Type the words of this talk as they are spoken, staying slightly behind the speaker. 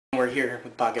We're here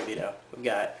with Pocket Veto. We've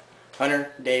got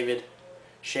Hunter, David,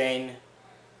 Shane,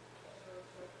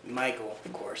 Michael,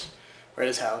 of course. We're at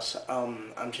his house.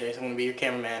 I'm Chase. I'm going to be your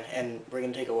cameraman, and we're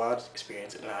going to take a wild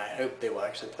experience, and I hope they will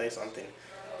actually play something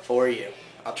for you.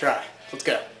 I'll try. Let's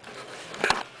go.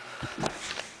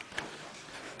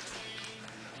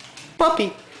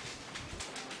 Puppy!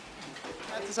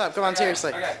 Wrap this up. Come on,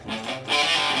 seriously. Okay.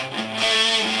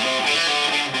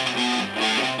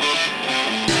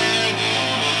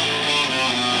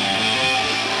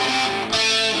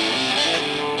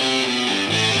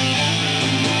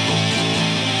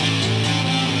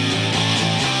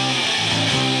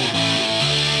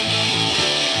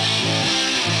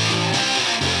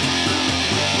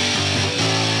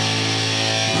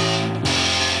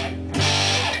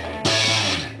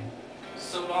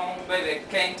 Baby,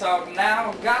 can't talk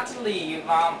now, got to leave,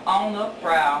 I'm on the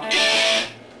prowl.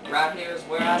 Right here is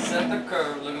where I set the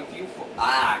curve, looking for you for...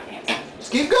 I can't.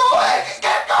 Just keep going! Just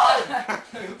keep going!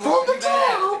 From the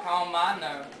top! Calm my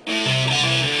nerve.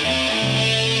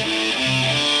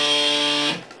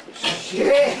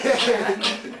 Shit!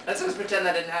 Let's just pretend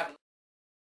that didn't happen.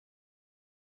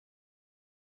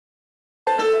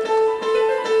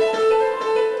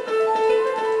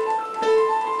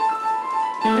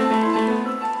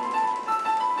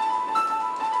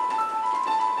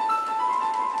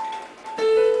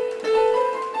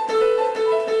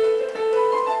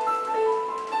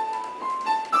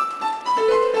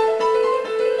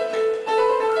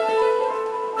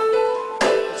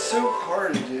 So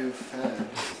hard to do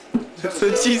fast. That's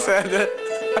what she said.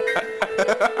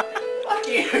 Fuck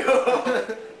you!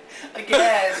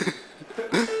 Again!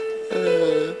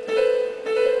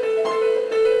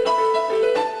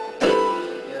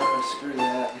 Yeah, screw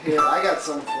that. Here, I got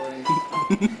some for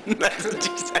you. That's what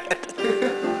she said.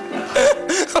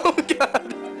 Oh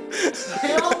god!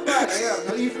 Hell no! Damn,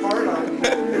 no, you fart on me.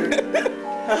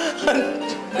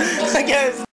 I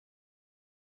guess.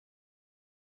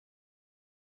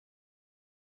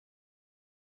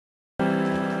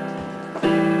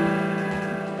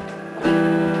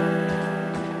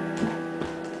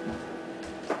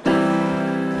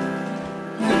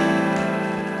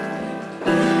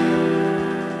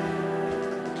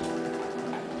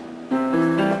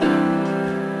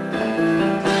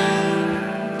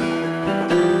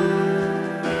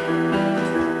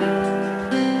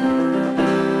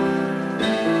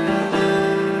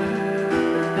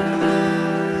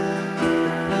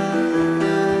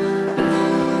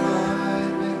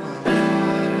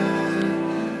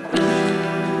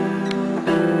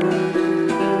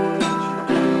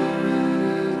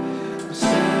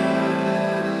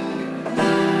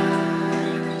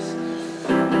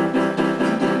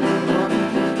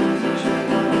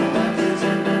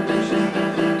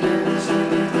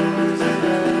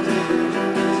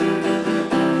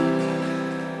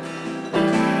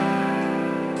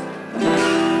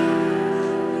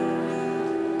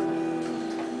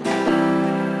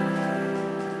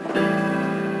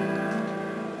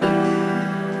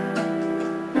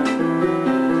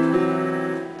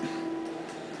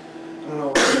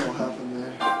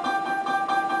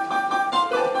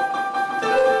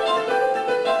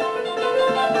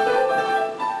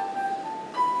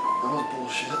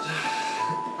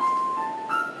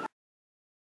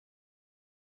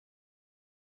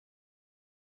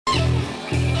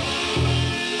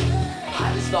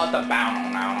 Thought the bow.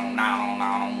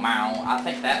 I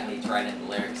think that leads right into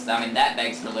lyrics. I mean, that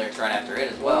begs for lyrics right after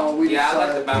it as well. Yeah, I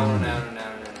like the bow.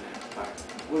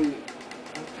 What do you...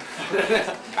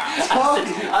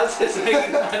 I was just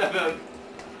making fun of him.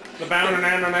 The bow. I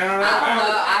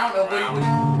don't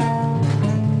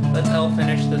know. Let's all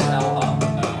finish this L up.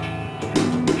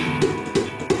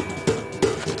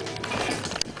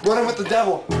 Running with the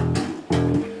devil.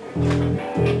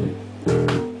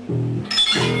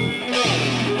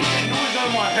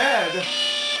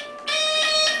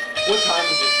 What time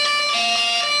is it?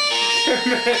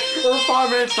 We're 5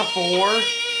 minutes to 4. Oh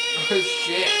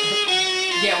shit.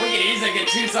 Yeah, we can easily get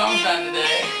 2 songs done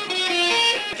today.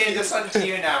 Okay, this one's to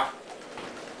you now.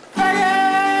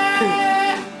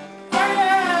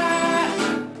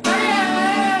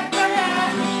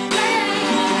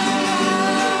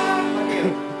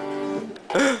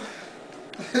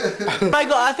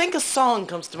 Michael, I think a song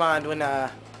comes to mind when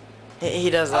he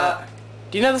does that.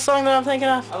 Do you know the song that I'm thinking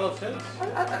of? I love him.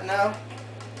 I don't know.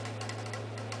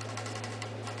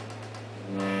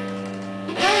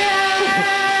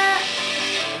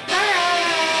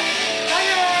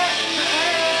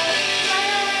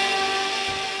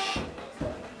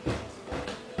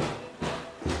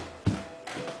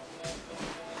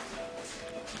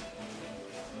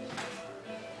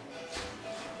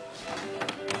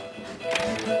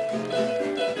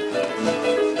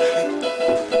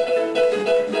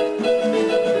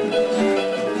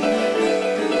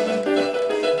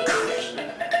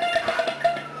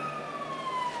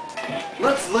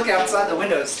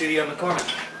 window, it's Studio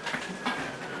McCormick.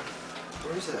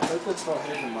 Where's it? I hope it's not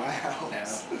hitting my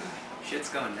house. No. Shit's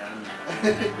going down.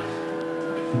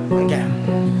 Okay.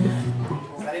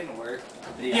 Does that even work?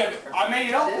 Yeah, I made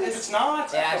it up. It's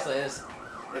not. It actually is.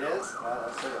 It is? Wow,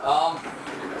 that's it.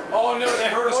 Oh no, they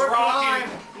heard us rocking.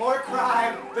 More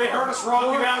crime! They heard us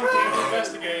rocking around. We came to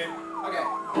investigate. Okay.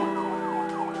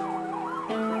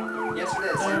 Yes, it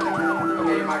is. Same thing.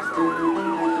 Okay, your microphone.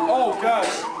 Oh,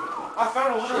 guys. I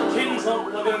found a litter of kittens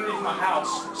living underneath my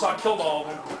house, so I killed all of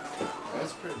them.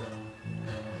 That's pretty good.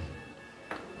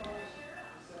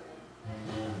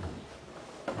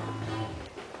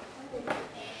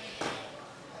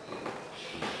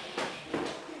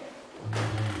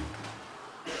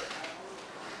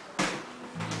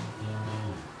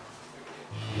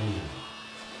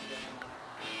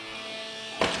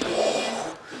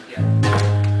 Yeah.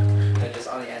 Just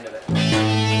on the end of it.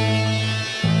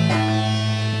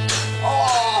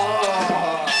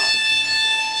 Oh!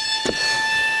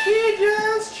 He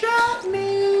just shot me!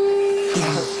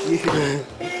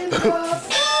 In the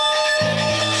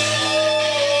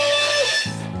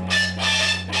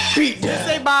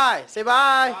Say bye. Say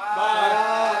bye.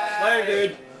 Bye. Later,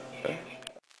 dude.